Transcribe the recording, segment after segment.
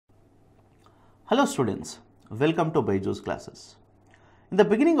Hello students, welcome to BYJU'S classes. In the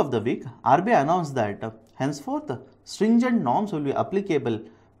beginning of the week, RBI announced that henceforth stringent norms will be applicable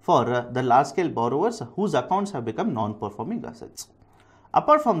for the large-scale borrowers whose accounts have become non-performing assets.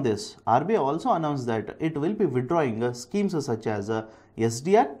 Apart from this, RBI also announced that it will be withdrawing schemes such as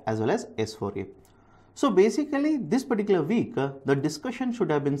SDR as well as S4A. So basically, this particular week, the discussion should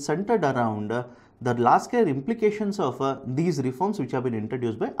have been centered around the large-scale implications of these reforms which have been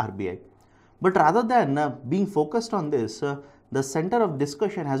introduced by RBI. But rather than being focused on this, the center of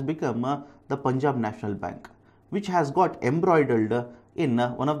discussion has become the Punjab National Bank, which has got embroiled in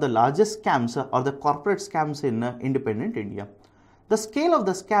one of the largest scams or the corporate scams in independent India. The scale of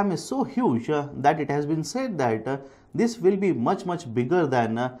the scam is so huge that it has been said that this will be much bigger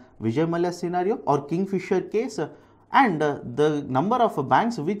than Vijay Mallya scenario or Kingfisher case, and the number of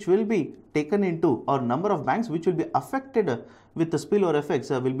banks which will be taken into or number of banks which will be affected with the spillover effects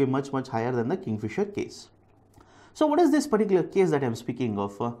will be much higher than the Kingfisher case. So what is this particular case that I am speaking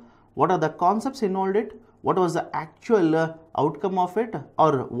of? What are the concepts involved in it? What was the actual outcome of it,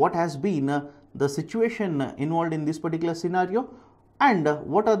 or what has been the situation involved in this particular scenario? And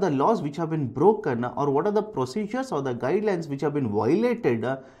what are the laws which have been broken, or what are the procedures or the guidelines which have been violated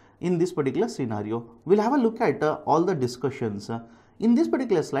in this particular scenario? We'll have a look at all the discussions. In this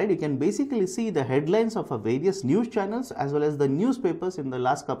particular slide, you can basically see the headlines of various news channels as well as the newspapers in the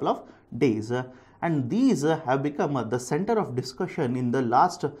last couple of days. And these have become the center of discussion in the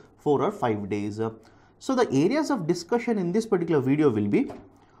last 4 or 5 days. So the areas of discussion in this particular video will be: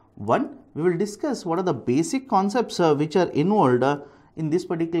 1. We will discuss what are the basic concepts which are involved in this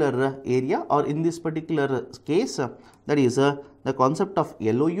particular area or in this particular case, that is the concept of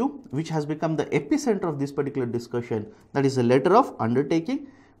LOU, which has become the epicenter of this particular discussion, that is a letter of undertaking,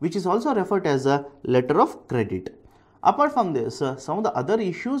 which is also referred as a letter of credit. Apart from this, some of the other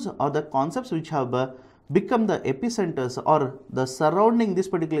issues or the concepts which have become the epicenters or the surrounding this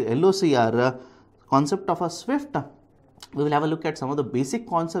particular LOC are concept of a SWIFT. We will have a look at some of the basic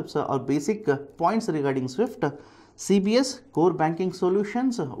concepts or basic points regarding SWIFT. CBS, core banking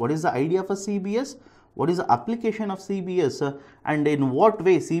solutions. What is the idea of a CBS? What is the application of CBS? And in what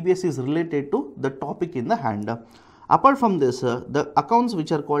way CBS is related to the topic in the hand. Apart from this, the accounts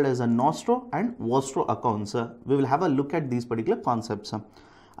which are called as a Nostro and Vostro accounts. We will have a look at these particular concepts.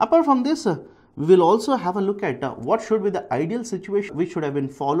 Apart from this, we will also have a look at what should be the ideal situation which should have been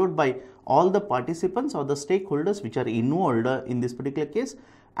followed by all the participants or the stakeholders which are involved in this particular case,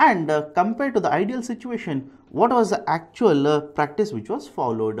 and compared to the ideal situation, what was the actual practice which was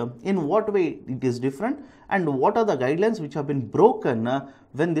followed, in what way it is different, and what are the guidelines which have been broken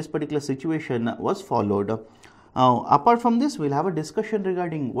when this particular situation was followed. Apart from this, we will have a discussion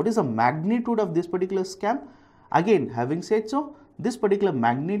regarding what is the magnitude of this particular scam. Again, having said so, this particular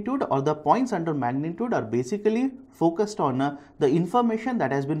magnitude or the points under magnitude are basically focused on the information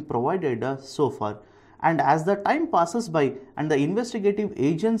that has been provided so far. And as the time passes by and the investigative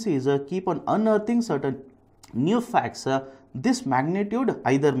agencies keep on unearthing certain new facts, this magnitude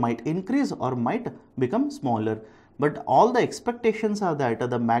either might increase or might become smaller. But all the expectations are that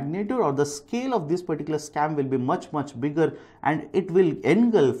the magnitude or the scale of this particular scam will be much bigger, and it will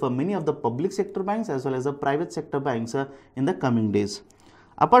engulf many of the public sector banks as well as the private sector banks in the coming days.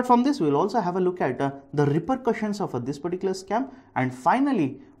 Apart from this, we will also have a look at the repercussions of this particular scam, and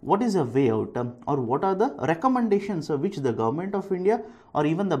finally, what is a way out or what are the recommendations which the government of India or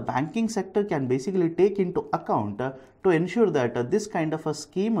even the banking sector can basically take into account to ensure that this kind of a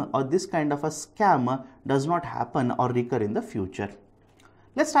scheme or this kind of a scam does not happen or recur in the future.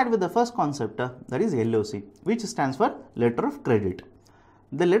 Let's start with the first concept, that is LOC, which stands for letter of credit.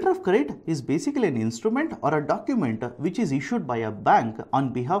 The letter of credit is basically an instrument or a document which is issued by a bank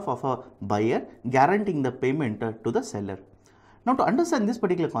on behalf of a buyer guaranteeing the payment to the seller. Now, to understand this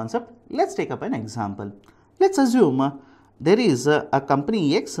particular concept, let's take up an example. Let's assume there is a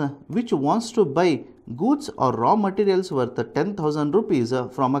company X which wants to buy goods or raw materials worth 10,000 rupees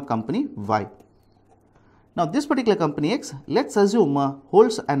from a company Y. Now, this particular company X, let's assume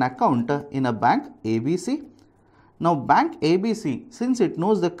holds an account in a bank ABC. Now, bank ABC, since it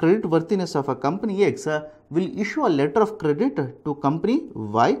knows the credit worthiness of a company X, will issue a letter of credit to company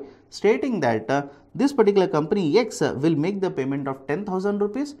Y stating that this particular company X will make the payment of 10,000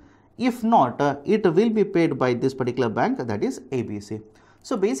 rupees. If not, it will be paid by this particular bank, that is ABC.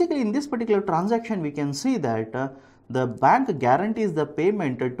 So basically in this particular transaction, we can see that the bank guarantees the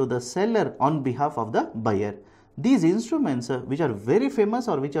payment to the seller on behalf of the buyer. These instruments which are very famous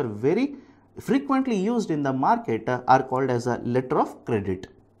or which are very frequently used in the market are called as a letter of credit.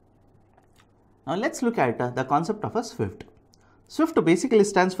 Now let's look at the concept of a SWIFT. SWIFT basically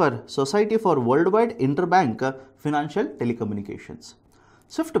stands for Society for Worldwide Interbank Financial Telecommunications.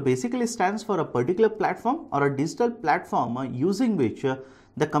 SWIFT basically stands for a particular platform or a digital platform using which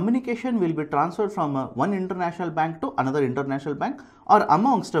the communication will be transferred from one international bank to another international bank or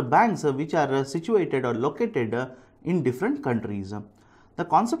amongst banks which are situated or located in different countries. The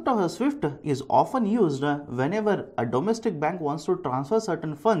concept of a SWIFT is often used whenever a domestic bank wants to transfer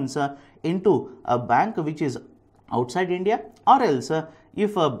certain funds into a bank which is outside India, or else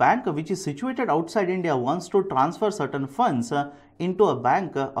if a bank which is situated outside India wants to transfer certain funds into a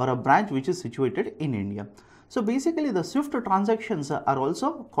bank or a branch which is situated in India. So basically the SWIFT transactions are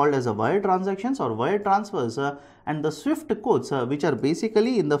also called as a wire transactions or wire transfers, and the SWIFT codes which are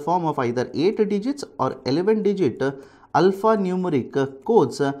basically in the form of either 8 digits or 11 digit alphanumeric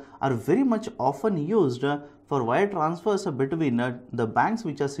codes are very much often used for wire transfers between the banks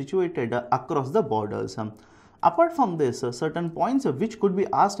which are situated across the borders. Apart from this, certain points which could be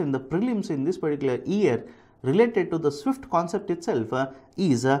asked in the prelims in this particular year related to the SWIFT concept itself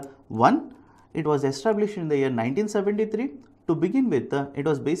is 1. It was established in the year 1973. To begin with, it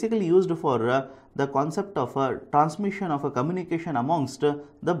was basically used for the concept of transmission of a communication amongst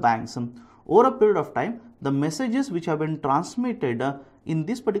the banks. Over a period of time, the messages which have been transmitted in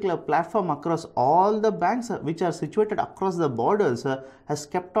this particular platform across all the banks which are situated across the borders has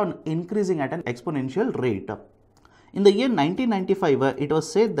kept on increasing at an exponential rate. In the year 1995, it was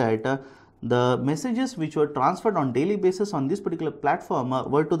said that the messages which were transferred on daily basis on this particular platform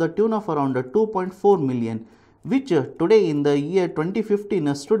were to the tune of around 2.4 million, which today in the year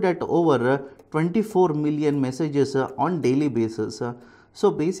 2015 stood at over 24 million messages on daily basis.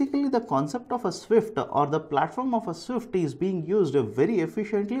 So basically the concept of a SWIFT or the platform of a SWIFT is being used very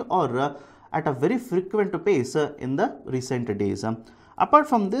efficiently or at a very frequent pace in the recent days. Apart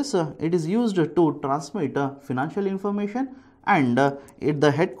from this, it is used to transmit financial information, and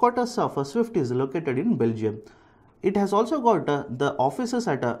the headquarters of a SWIFT is located in Belgium. It has also got the offices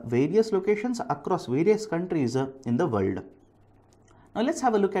at various locations across various countries in the world. Now let's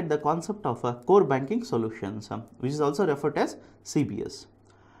have a look at the concept of core banking solutions, which is also referred as CBS.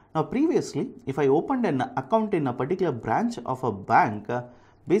 Now previously, if I opened an account in a particular branch of a bank,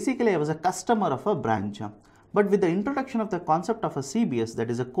 basically I was a customer of a branch. But with the introduction of the concept of a CBS,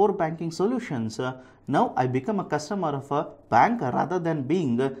 that is a core banking solutions, now I become a customer of a bank rather than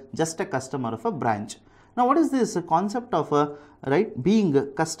being just a customer of a branch. Now what is this concept of being a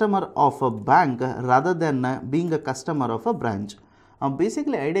customer of a bank rather than being a customer of a branch?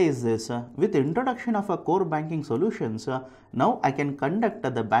 Basically idea is this, with the introduction of a core banking solutions, now I can conduct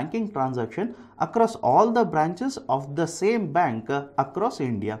the banking transaction across all the branches of the same bank across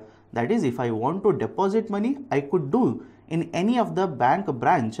India. That is, if I want to deposit money, I could do in any of the bank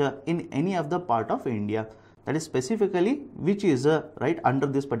branch in any of the part of India. That is specifically which is under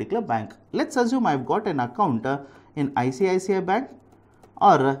this particular bank. Let's assume I've got an account in ICICI Bank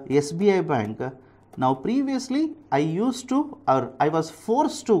or SBI Bank. Now previously I was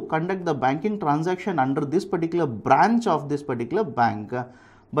forced to conduct the banking transaction under this particular branch of this particular bank.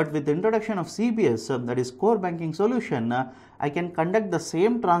 But with the introduction of CBS, that is core banking solution, I can conduct the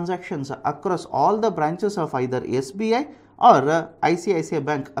same transactions across all the branches of either SBI or ICICI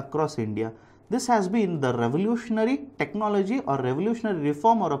Bank across India. This has been the revolutionary technology or revolutionary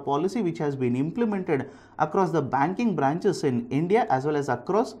reform or a policy which has been implemented across the banking branches in India as well as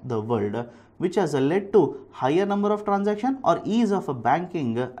across the world, which has led to higher number of transactions or ease of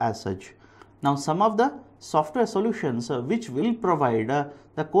banking as such. Now some of the software solutions which will provide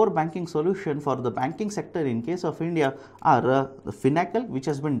the core banking solution for the banking sector in case of India are the Finacle, which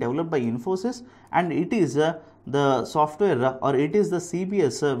has been developed by Infosys, and it is the software or it is the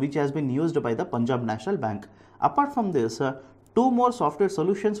CBS which has been used by the Punjab National Bank. Apart from this, two more software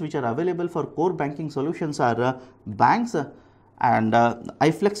solutions which are available for core banking solutions are Banks and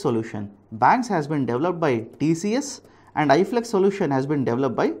iFlex solution. Banks has been developed by TCS and iFlex solution has been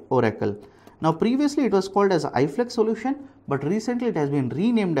developed by Oracle. Now previously it was called as iFlex solution, but recently it has been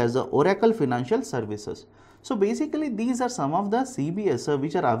renamed as the Oracle Financial Services. So basically these are some of the CBS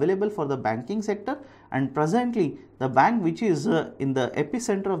which are available for the banking sector, and presently the bank which is in the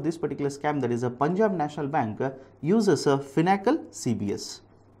epicenter of this particular scam, that is a Punjab National Bank, uses a Finacle CBS.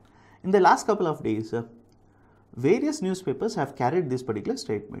 In the last couple of days, various newspapers have carried this particular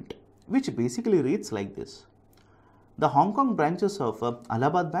statement, which basically reads like this: the Hong Kong branches of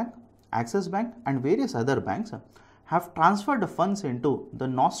Allahabad Bank, Axis Bank and various other banks have transferred funds into the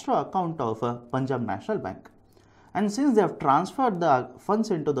Nostro account of Punjab National Bank. And since they have transferred the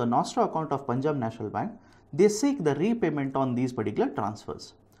funds into the Nostro account of Punjab National Bank, they seek the repayment on these particular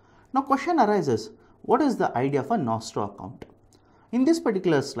transfers. Now question arises, what is the idea of a Nostro account? In this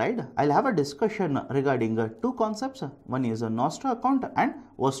particular slide, I'll have a discussion regarding two concepts. One is a nostro account and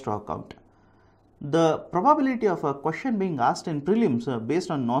vostro account. The probability of a question being asked in prelims based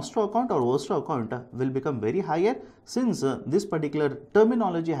on nostro account or vostro account will become very higher, since this particular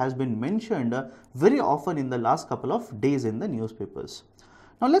terminology has been mentioned very often in the last couple of days in the newspapers.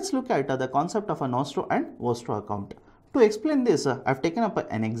 Now let's look at the concept of a nostro and vostro account. To explain this, I've taken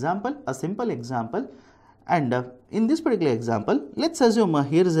up an example, a simple example, and in this particular example, let's assume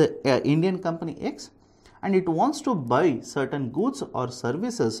here is a Indian company X, and it wants to buy certain goods or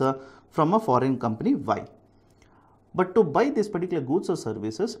services from a foreign company Y. But to buy this particular goods or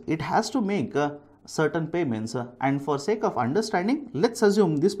services, it has to make certain payments, and for sake of understanding, let's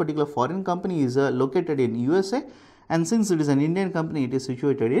assume this particular foreign company is located in USA, and since it is an Indian company, it is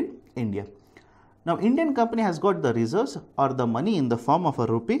situated in India. Now, Indian company has got the reserves or the money in the form of a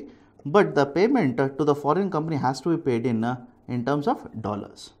rupee, but the payment to the foreign company has to be paid in terms of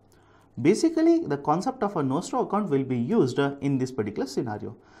dollars. Basically, the concept of a nostro account will be used in this particular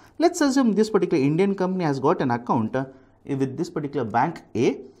scenario. Let's assume this particular Indian company has got an account with this particular bank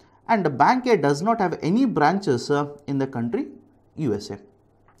A, and bank A does not have any branches in the country USA.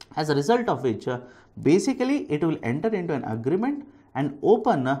 As a result of which, basically it will enter into an agreement and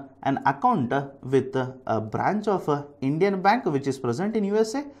open an account with a branch of Indian bank which is present in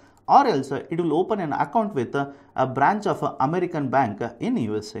USA, or else it will open an account with a branch of American bank in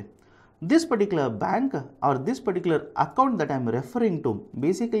USA. This particular bank or this particular account that I am referring to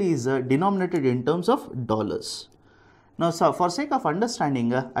basically is denominated in terms of dollars. Now, so for sake of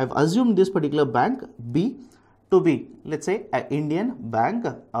understanding, I have assumed this particular bank B to be, let's say, an Indian bank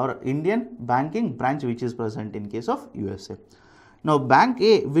or Indian banking branch which is present in case of USA. Now, bank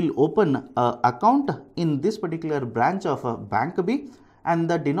A will open an account in this particular branch of bank B, and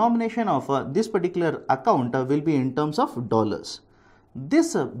the denomination of this particular account will be in terms of dollars.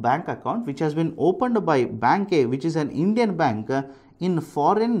 This bank account which has been opened by bank A, which is an Indian bank in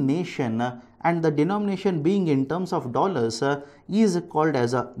foreign nation, and the denomination being in terms of dollars, is called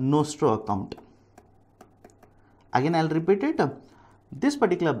as a nostro account. Again, I'll repeat it. This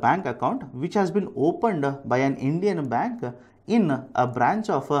particular bank account which has been opened by an Indian bank in a branch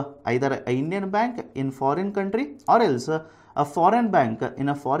of either an Indian bank in foreign country or else a foreign bank in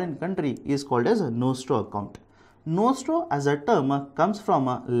a foreign country is called as a nostro account. Nostro as a term comes from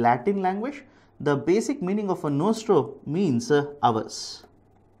a Latin language. The basic meaning of a nostro means ours.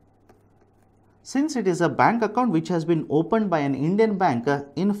 Since it is a bank account which has been opened by an Indian bank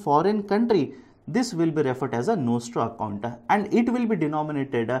in foreign country, this will be referred as a nostro account, and it will be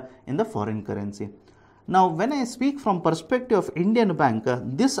denominated in the foreign currency. Now, when I speak from perspective of Indian bank,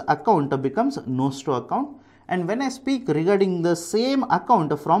 this account becomes nostro account, and when I speak regarding the same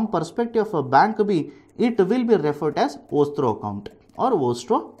account from perspective of a bank B, it will be referred as vostro account or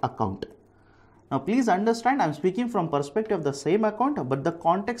vostro account. Now, please understand, I am speaking from perspective of the same account, but the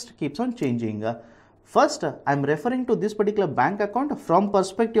context keeps on changing. First, I am referring to this particular bank account from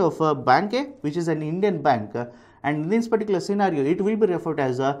perspective of bank A, which is an Indian bank, and in this particular scenario, it will be referred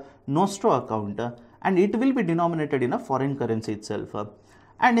as a nostro account, and it will be denominated in a foreign currency itself.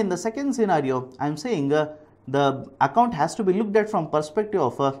 And in the second scenario, I am saying the account has to be looked at from perspective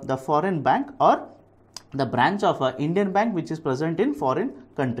of the foreign bank or the branch of Indian bank which is present in foreign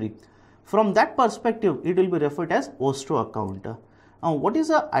country. From that perspective, it will be referred as vostro account. Now, what is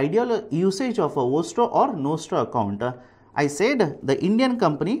the ideal usage of a vostro or nostro account? I said the Indian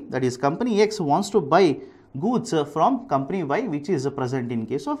company, that is company X, wants to buy goods from company Y which is present in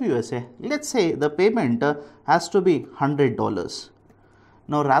case of USA. Let's say the payment has to be $100.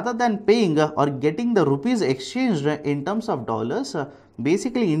 Now, rather than paying or getting the rupees exchanged in terms of dollars,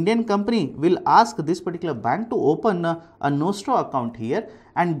 basically Indian company will ask this particular bank to open a nostro account here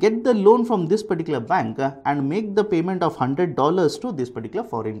and get the loan from this particular bank and make the payment of $100 to this particular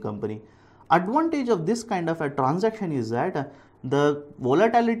foreign company. Advantage of this kind of a transaction is that the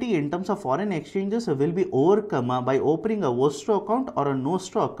volatility in terms of foreign exchanges will be overcome by opening a vostro account or a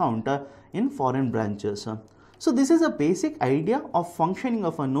nostro account in foreign branches. So, this is a basic idea of functioning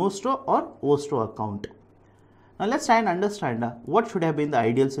of a nostro or vostro account. Now, let's try and understand what should have been the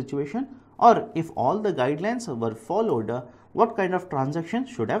ideal situation, or if all the guidelines were followed, what kind of transaction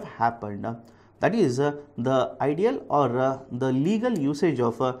should have happened. That is the ideal or the legal usage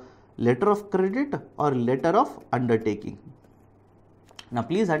of a letter of credit or letter of undertaking. Now,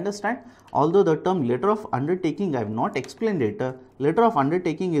 please understand, although the term letter of undertaking I have not explained it, letter of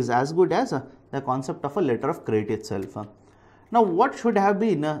undertaking is as good as the concept of a letter of credit itself. Now, what should have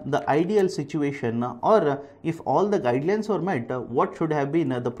been the ideal situation, or if all the guidelines were met, what should have been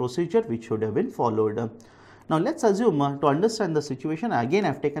the procedure which should have been followed? Now let's assume to understand the situation, again I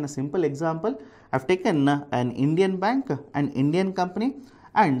have taken a simple example. I have taken an Indian bank, an Indian company,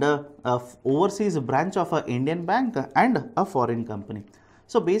 and a overseas branch of an Indian bank and a foreign company.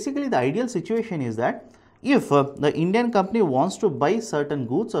 So basically the ideal situation is that if the Indian company wants to buy certain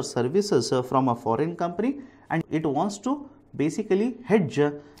goods or services from a foreign company and it wants to basically hedge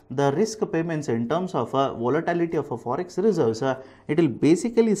the risk payments in terms of volatility of a forex reserves, it will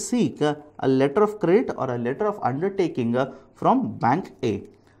basically seek a letter of credit or a letter of undertaking from bank A.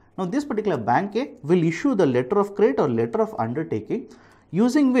 Now this particular bank A will issue the letter of credit or letter of undertaking,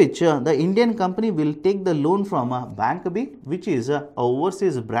 using which the Indian company will take the loan from bank B, which is a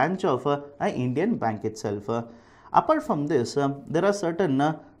overseas branch of an Indian bank itself. Apart from this, there are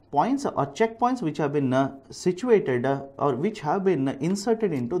certain points or checkpoints which have been situated or which have been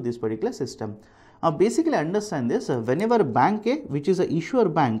inserted into this particular system. Basically understand this, whenever bank A, which is a issuer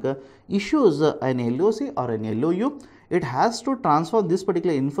bank, issues an LOC or an LOU, it has to transfer this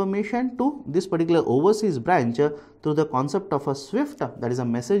particular information to this particular overseas branch through the concept of a SWIFT, that is a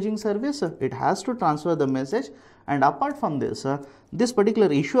messaging service. It has to transfer the message, and apart from this, this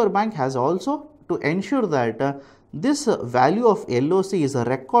particular issuer bank has also to ensure that this value of LOC is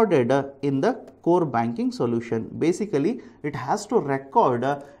recorded in the core banking solution. Basically, it has to record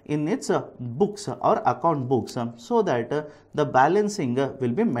in its books or account books so that the balancing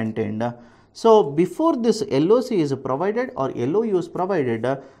will be maintained. So before this LOC is provided or LOU is provided,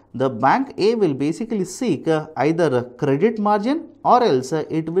 the bank A will basically seek either a credit margin or else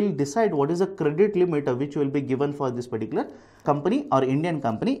it will decide what is the credit limit which will be given for this particular company or Indian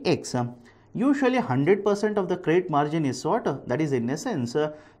company X. Usually 100% of the credit margin is sought, that is in essence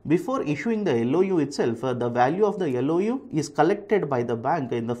before issuing the LOU itself, the value of the LOU is collected by the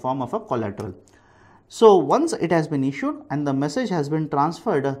bank in the form of a collateral. So once it has been issued and the message has been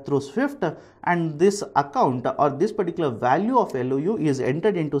transferred through SWIFT and this account or this particular value of LOU is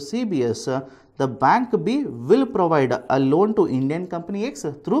entered into CBS, the bank B will provide a loan to Indian company X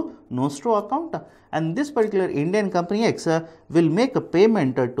through Nostro account, and this particular Indian company X will make a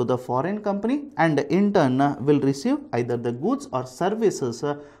payment to the foreign company and in turn will receive either the goods or services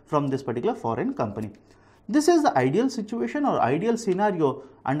from this particular foreign company. This is the ideal situation or ideal scenario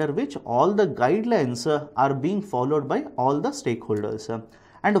under which all the guidelines are being followed by all the stakeholders.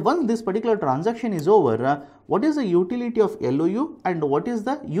 And once this particular transaction is over, what is the utility of LOU and what is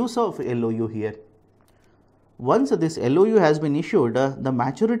the use of LOU here? Once this LOU has been issued, the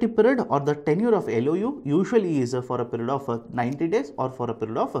maturity period or the tenure of LOU usually is for a period of 90 days or for a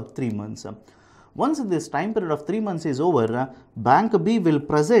period of 3 months. Once this time period of 3 months is over, bank B will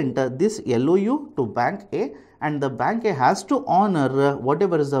present this LOU to bank A, and the bank A has to honor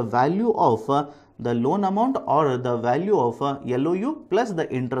whatever is the value of the loan amount or the value of LOU plus the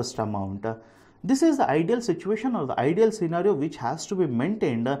interest amount. This is the ideal situation or the ideal scenario which has to be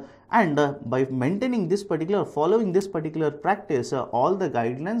maintained, and by maintaining this particular, following this particular practice, all the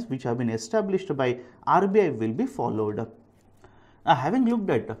guidelines which have been established by RBI will be followed. Now, having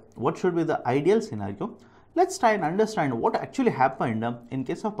looked at what should be the ideal scenario, let's try and understand what actually happened in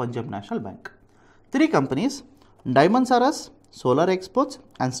case of Punjab National Bank. 3 companies, Diamonds R Us, Solar Exports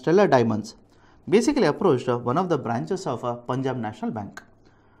and Stellar Diamonds, basically approached one of the branches of Punjab National Bank.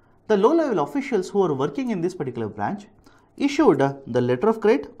 The low-level officials who were working in this particular branch issued the letter of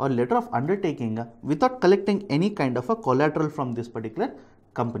credit or letter of undertaking without collecting any kind of a collateral from this particular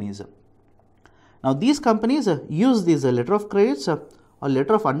companies. Now these companies use these letter of credits or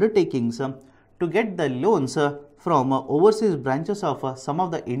letter of undertakings to get the loans from overseas branches of some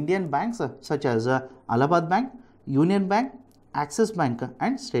of the Indian banks such as Allahabad Bank, Union Bank, Axis Bank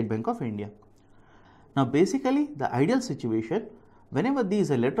and State Bank of India. Now basically the ideal situation, whenever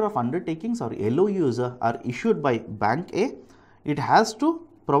these letter of undertakings or LOUs are issued by bank A, it has to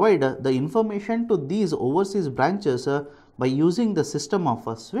provide the information to these overseas branches by using the system of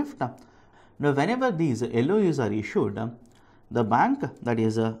SWIFT. Now whenever these LOUs are issued, the bank, that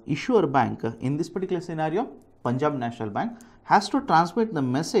is issuer bank in this particular scenario, Punjab National Bank, has to transmit the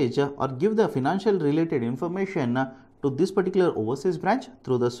message or give the financial related information to this particular overseas branch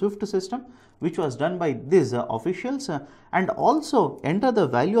through the SWIFT system, which was done by these officials, and also enter the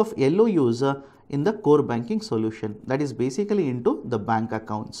value of LOUs in the core banking solution, that is basically into the bank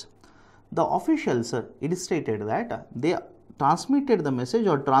accounts. The officials, it is stated that they transmitted the message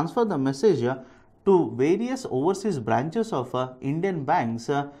or transferred the message to various overseas branches of Indian banks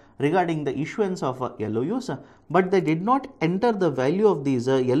regarding the issuance of LOUs, but they did not enter the value of these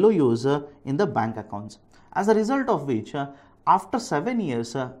LOUs in the bank accounts. As a result of which, After 7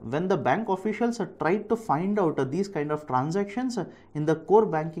 years, when the bank officials tried to find out these kind of transactions in the core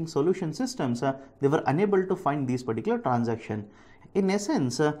banking solution systems, they were unable to find these particular transactions. In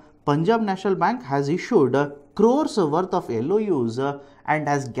essence, Punjab National Bank has issued crores worth of LOUs and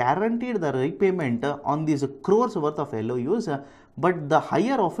has guaranteed the repayment on these crores worth of LOUs, but the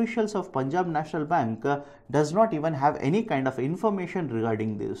higher officials of Punjab National Bank does not even have any kind of information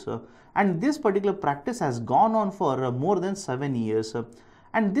regarding this. And this particular practice has gone on for more than 7 years.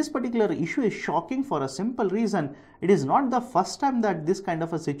 And this particular issue is shocking for a simple reason. It is not the first time that this kind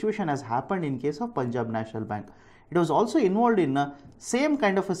of a situation has happened in case of Punjab National Bank. It was also involved in same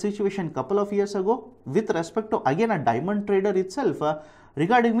kind of a situation couple of years ago with respect to again a diamond trader itself,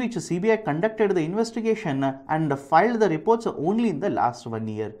 regarding which CBI conducted the investigation and filed the reports only in the last 1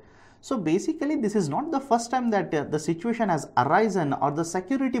 year. So basically this is not the first time that the situation has arisen or the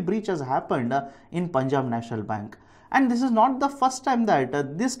security breach has happened in Punjab National Bank. And this is not the first time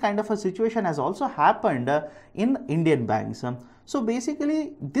that this kind of a situation has also happened in Indian banks. So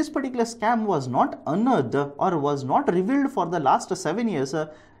basically this particular scam was not unearthed or was not revealed for the last 7 years,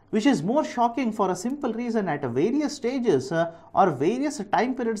 which is more shocking for a simple reason. At various stages or various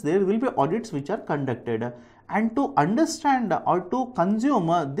time periods there will be audits which are conducted, and to understand or to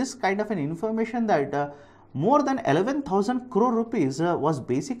consume this kind of an information that more than 11,000 crore rupees was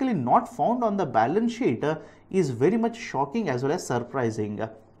basically not found on the balance sheet is very much shocking as well as surprising.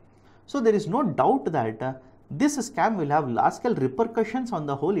 So there is no doubt that this scam will have large scale repercussions on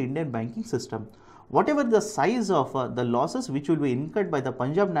the whole Indian banking system. Whatever the size of the losses which will be incurred by the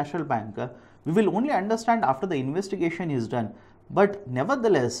Punjab National Bank, we will only understand after the investigation is done. But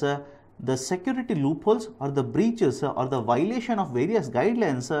nevertheless, the security loopholes or the breaches or the violation of various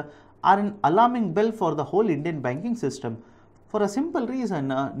guidelines are an alarming bell for the whole Indian banking system. For a simple reason,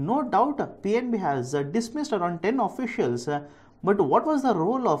 no doubt PNB has dismissed around 10 officials, but what was the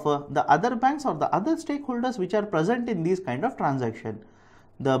role of the other banks or the other stakeholders which are present in these kind of transactions?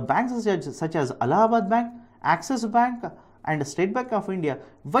 The banks such as Allahabad Bank, Axis Bank and State Bank of India,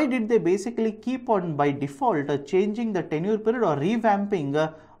 why did they basically keep on by default changing the tenure period or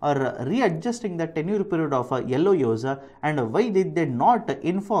revamping or readjusting the tenure period of LOUs, and why did they not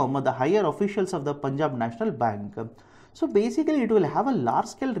inform the higher officials of the Punjab National Bank? So basically it will have a large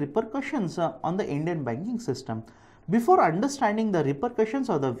scale repercussions on the Indian banking system. Before understanding the repercussions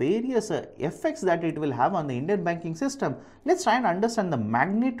or the various effects that it will have on the Indian banking system, let's try and understand the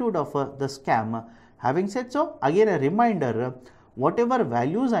magnitude of the scam. Having said so, again a reminder, whatever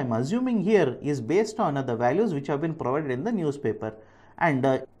values I am assuming here is based on the values which have been provided in the newspaper. And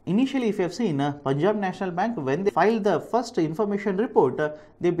initially, if you have seen Punjab National Bank, when they filed the first information report,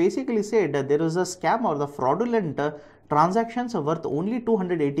 they basically said there was a scam or the fraudulent transactions worth only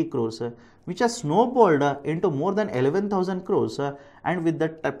 280 crores, which has snowballed into more than 11,000 crores. And with the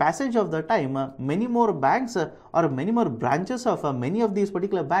passage of the time, many more banks or many more branches of many of these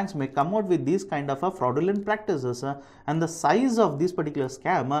particular banks may come out with these kind of fraudulent practices, and the size of this particular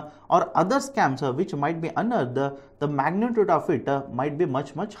scam or other scams which might be unearthed, the magnitude of it might be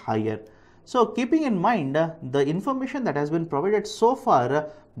much higher. So keeping in mind the information that has been provided so far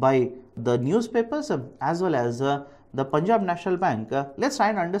by the newspapers as well as the Punjab National Bank, let's try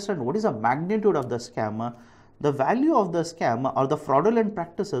and understand what is the magnitude of the scam. The value of the scam or the fraudulent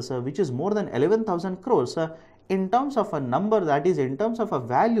practices which is more than 11,000 crores in terms of a number, that is in terms of a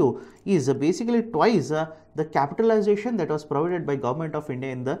value, is basically twice the capitalization that was provided by Government of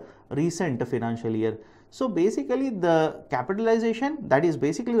India in the recent financial year. So basically the capitalization, that is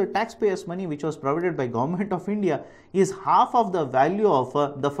basically the taxpayers' money which was provided by Government of India, is half of the value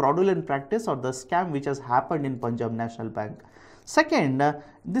of the fraudulent practice or the scam which has happened in Punjab National Bank. Second,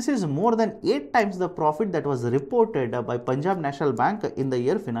 this is more than 8 times the profit that was reported by Punjab National Bank in the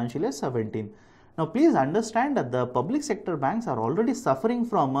year financial year 17. Now please understand that the public sector banks are already suffering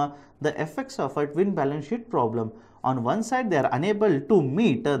from the effects of a twin balance sheet problem. On one side, they are unable to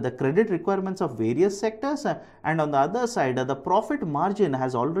meet the credit requirements of various sectors, and on the other side, the profit margin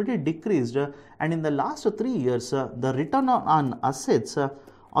has already decreased, and in the last 3 years, the return on assets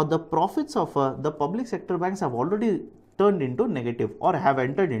or the profits of the public sector banks have already turned into negative or have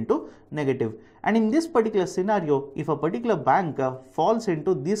entered into negative. And in this particular scenario, if a particular bank falls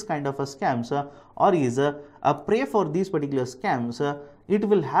into this kind of a scams or is a prey for these particular scams, it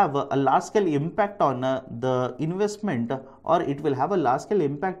will have a large scale impact on the investment, or it will have a large scale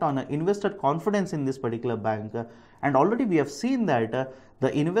impact on investor confidence in this particular bank. And already we have seen that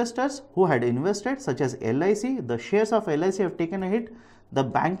the investors who had invested, such as LIC, the shares of LIC have taken a hit, the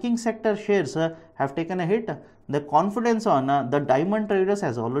banking sector shares have taken a hit, the confidence on the diamond traders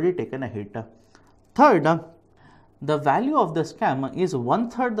has already taken a hit. Third, the value of the scam is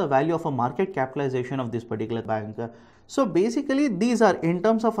 1/3 the value of a market capitalization of this particular bank. So basically these are in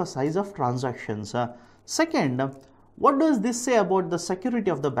terms of a size of transactions. Second, what does this say about the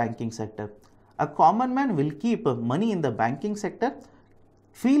security of the banking sector? A common man will keep money in the banking sector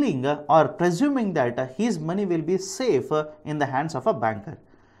feeling or presuming that his money will be safe in the hands of a banker.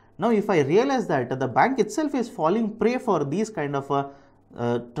 Now if I realize that the bank itself is falling prey for these kind of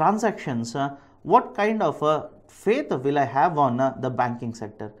transactions, what kind of faith will I have on the banking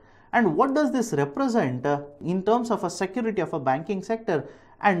sector? And what does this represent in terms of a security of a banking sector?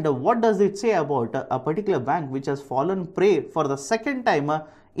 And what does it say about a particular bank which has fallen prey for the second time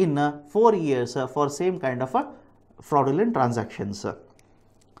in 4 years for same kind of fraudulent transactions?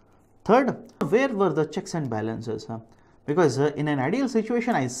 Third, where were the checks and balances? Because in an ideal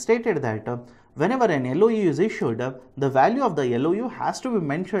situation, I stated that whenever an LOU is issued, the value of the LOU has to be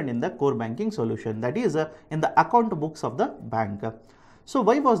mentioned in the core banking solution, that is in the account books of the bank. So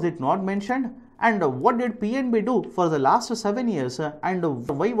why was it not mentioned? And what did PNB do for the last 7 years? And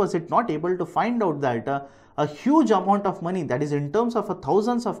why was it not able to find out that a huge amount of money, that is in terms of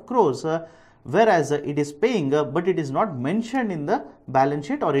thousands of crores, whereas it is paying but it is not mentioned in the balance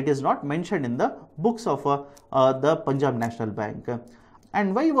sheet, or it is not mentioned in the books of the Punjab National Bank?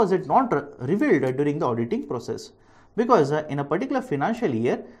 And why was it not revealed during the auditing process? Because in a particular financial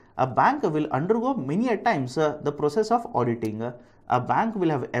year, a bank will undergo many a times the process of auditing. A bank will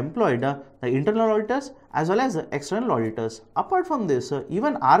have employed the internal auditors as well as external auditors. Apart from this,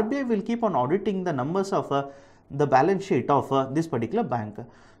 even RBI will keep on auditing the numbers of the balance sheet of this particular bank.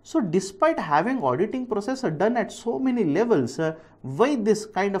 So despite having auditing process done at so many levels, why this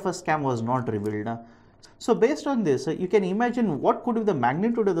kind of a scam was not revealed? So based on this, you can imagine what could be the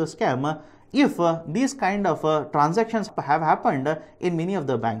magnitude of the scam if these kind of transactions have happened in many of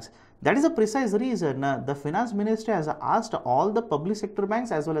the banks. That is the precise reason the finance ministry has asked all the public sector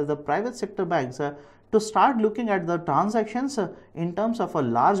banks as well as the private sector banks to start looking at the transactions in terms of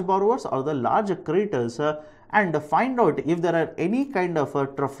large borrowers or the large creditors and find out if there are any kind of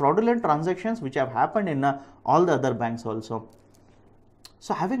fraudulent transactions which have happened in all the other banks also.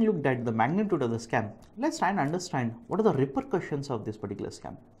 So having looked at the magnitude of the scam, let's try and understand what are the repercussions of this particular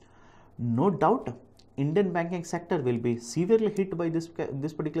scam. No doubt, Indian banking sector will be severely hit by this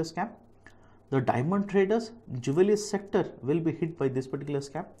particular scam. The diamond traders, jewelry sector will be hit by this particular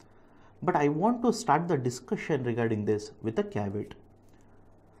scam. But I want to start the discussion regarding this with a caveat.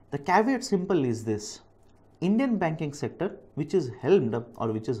 The caveat simple is this: Indian banking sector, which is helmed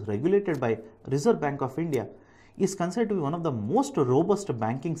or which is regulated by Reserve Bank of India, is considered to be one of the most robust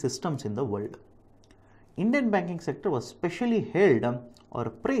banking systems in the world. Indian banking sector was specially held or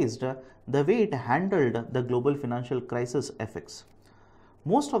praised the way it handled the global financial crisis effects.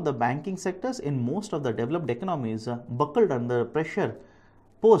 Most of the banking sectors in most of the developed economies buckled under pressure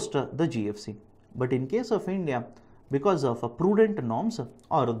post the GFC. But in case of India, because of prudent norms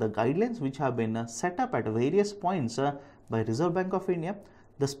or the guidelines which have been set up at various points by Reserve Bank of India,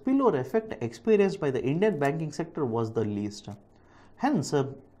 the spillover effect experienced by the Indian banking sector was the least. Hence,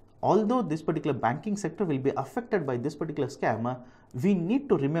 although this particular banking sector will be affected by this particular scam, we need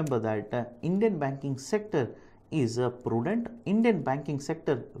to remember that Indian banking sector is prudent. Indian banking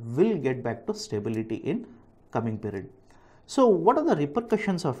sector will get back to stability in coming period. So what are the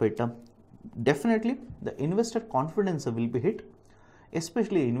repercussions of it? Definitely the investor confidence will be hit,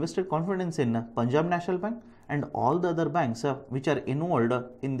 especially investor confidence in Punjab National Bank and all the other banks which are involved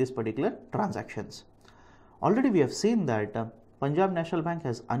in this particular transactions. Already we have seen that Punjab National Bank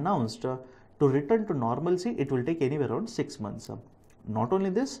has announced to return to normalcy, it will take anywhere around 6 months. Not only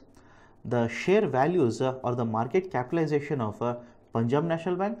this, the share values or the market capitalization of Punjab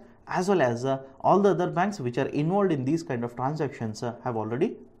National Bank as well as all the other banks which are involved in these kind of transactions have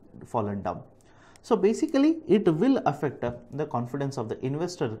already fallen down. So basically it will affect the confidence of the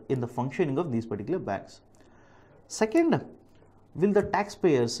investor in the functioning of these particular banks. Second, will the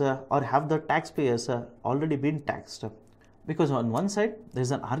taxpayers or have the taxpayers already been taxed? Because on one side there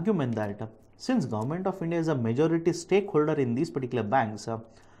is an argument that since Government of India is a majority stakeholder in these particular banks,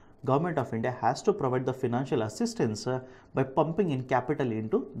 Government of India has to provide the financial assistance by pumping in capital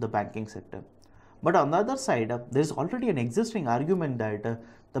into the banking sector. But on the other side, there is already an existing argument that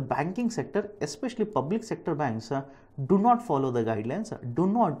the banking sector, especially public sector banks, do not follow the guidelines, do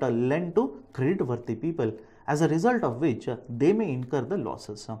not lend to credit-worthy people, as a result of which they may incur the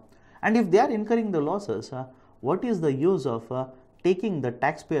losses. And if they are incurring the losses, what is the use of taking the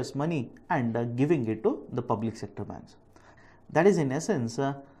taxpayers' money and giving it to the public sector banks? That is, in essence,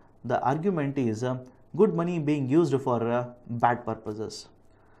 the argument is good money being used for bad purposes.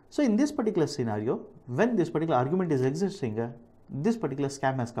 So in this particular scenario, when this particular argument is existing, this particular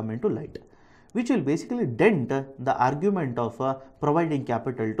scam has come into light, which will basically dent the argument of providing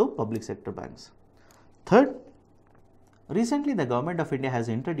capital to public sector banks. Third, recently the government of India has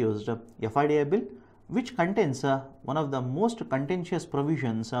introduced FIDI bill, which contains one of the most contentious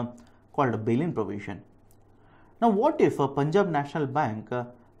provisions called bail-in provision. Now what if Punjab National Bank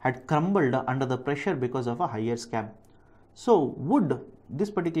had crumbled under the pressure because of a higher scam? So would this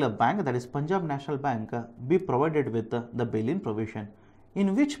particular bank, that is Punjab National Bank, be provided with the bail-in provision?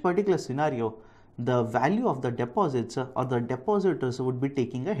 In which particular scenario the value of the deposits or the depositors would be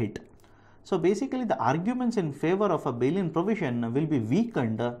taking a hit. So basically the arguments in favor of a bail-in provision will be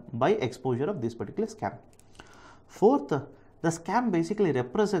weakened by exposure of this particular scam. Fourth, the scam basically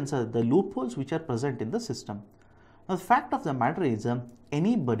represents the loopholes which are present in the system. Now the fact of the matter is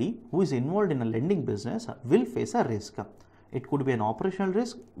anybody who is involved in a lending business will face a risk. It could be an operational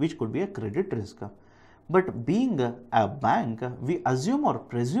risk, which could be a credit risk. But being a bank, we assume or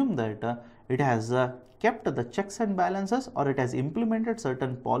presume that it has kept the checks and balances, or it has implemented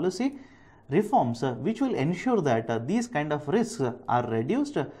certain policy reforms which will ensure that these kind of risks are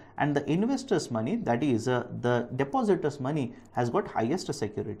reduced and the investors' money, that is the depositors' money, has got highest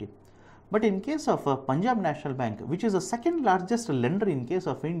security. But in case of Punjab National Bank, which is the second largest lender in case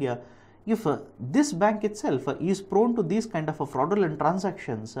of India, if this bank itself is prone to these kind of fraudulent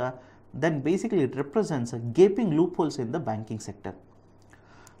transactions, then basically it represents gaping loopholes in the banking sector.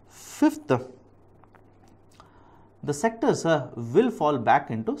 Fifth, the sectors will fall back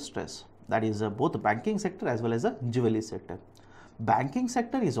into stress. That is both the banking sector as well as the jewelry sector. Banking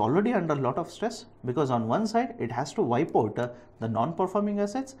sector is already under a lot of stress because on one side it has to wipe out the non-performing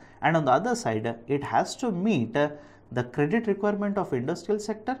assets, and on the other side it has to meet the credit requirement of industrial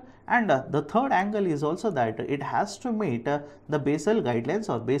sector, and the third angle is also that it has to meet the Basel guidelines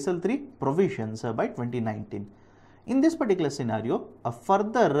or Basel III provisions by 2019. In this particular scenario, a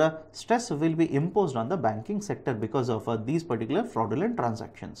further stress will be imposed on the banking sector because of these particular fraudulent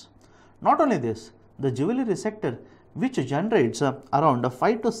transactions. Not only this, the jewelry sector, which generates around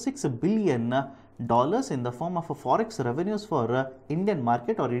 5 to 6 billion dollars in the form of forex revenues for Indian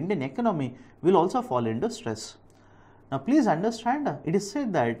market or Indian economy, will also fall into stress. Now please understand, it is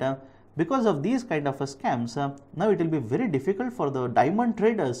said that because of these kind of scams, now it will be very difficult for the diamond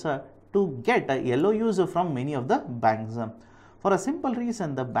traders to get LOUs from many of the banks. For a simple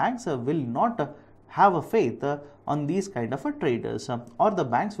reason, the banks will not have a faith on these kind of traders, or the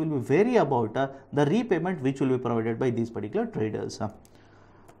banks will be wary about the repayment which will be provided by these particular traders.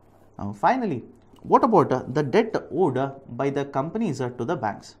 Now finally, what about the debt owed by the companies to the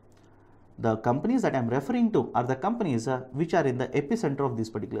banks? The companies that I am referring to are the companies which are in the epicenter of this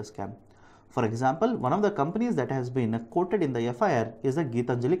particular scam. For example, one of the companies that has been quoted in the FIR is the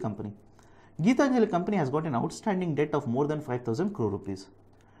Geetanjali company. Geetanjali company has got an outstanding debt of more than 5,000 crore rupees.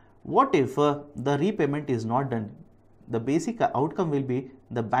 What if the repayment is not done? The basic outcome will be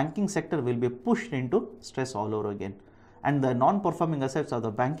the banking sector will be pushed into stress all over again, and the non-performing assets of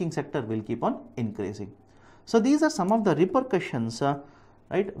the banking sector will keep on increasing. So these are some of the repercussions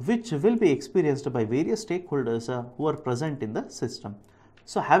which will be experienced by various stakeholders who are present in the system.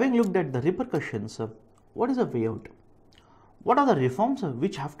 So having looked at the repercussions, what is the way out? What are the reforms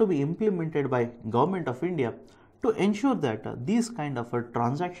which have to be implemented by Government of India to ensure that these kind of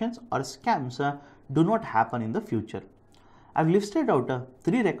transactions or scams do not happen in the future? I have listed out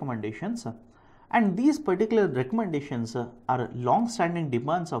 3 recommendations, and these particular recommendations are long-standing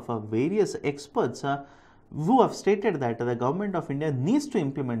demands of various experts who have stated that the Government of India needs to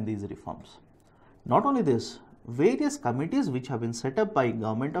implement these reforms. Not only this, various committees which have been set up by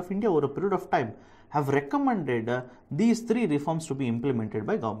Government of India over a period of time have recommended these 3 reforms to be implemented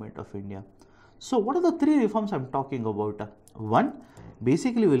by Government of India. So what are the 3 reforms I am talking about? One,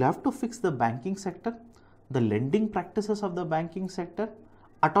 basically we will have to fix the banking sector, the lending practices of the banking sector,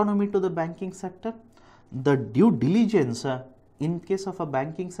 autonomy to the banking sector, the due diligence in case of a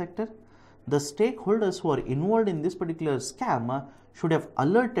banking sector. The stakeholders who are involved in this particular scam should have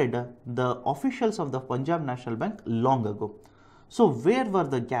alerted the officials of the Punjab National Bank long ago. So where were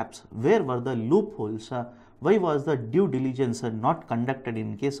the gaps? Where were the loopholes? Why was the due diligence not conducted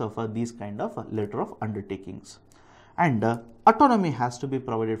in case of these kind of letter of undertakings? And autonomy has to be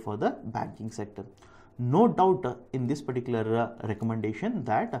provided for the banking sector. No doubt in this particular recommendation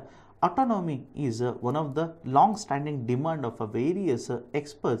that autonomy is one of the long-standing demand of various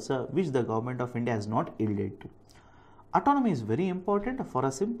experts which the Government of India has not yielded to. Autonomy is very important for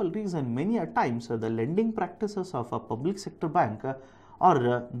a simple reason. Many a times the lending practices of a public sector bank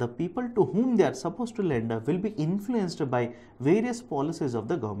or the people to whom they are supposed to lend will be influenced by various policies of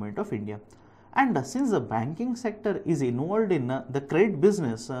the government of India. And since the banking sector is involved in the credit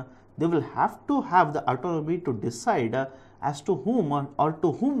business, they will have to have the autonomy to decide as to whom or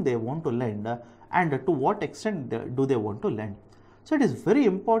to whom they want to lend and to what extent do they want to lend. So it is very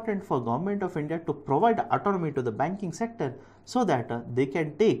important for Government of India to provide autonomy to the banking sector so that they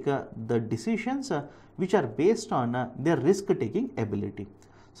can take the decisions which are based on their risk taking ability.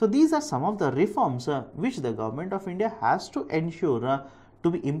 So these are some of the reforms which the Government of India has to ensure to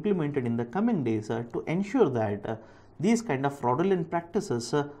be implemented in the coming days to ensure that these kind of fraudulent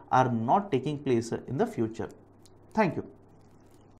practices are not taking place in the future. Thank you.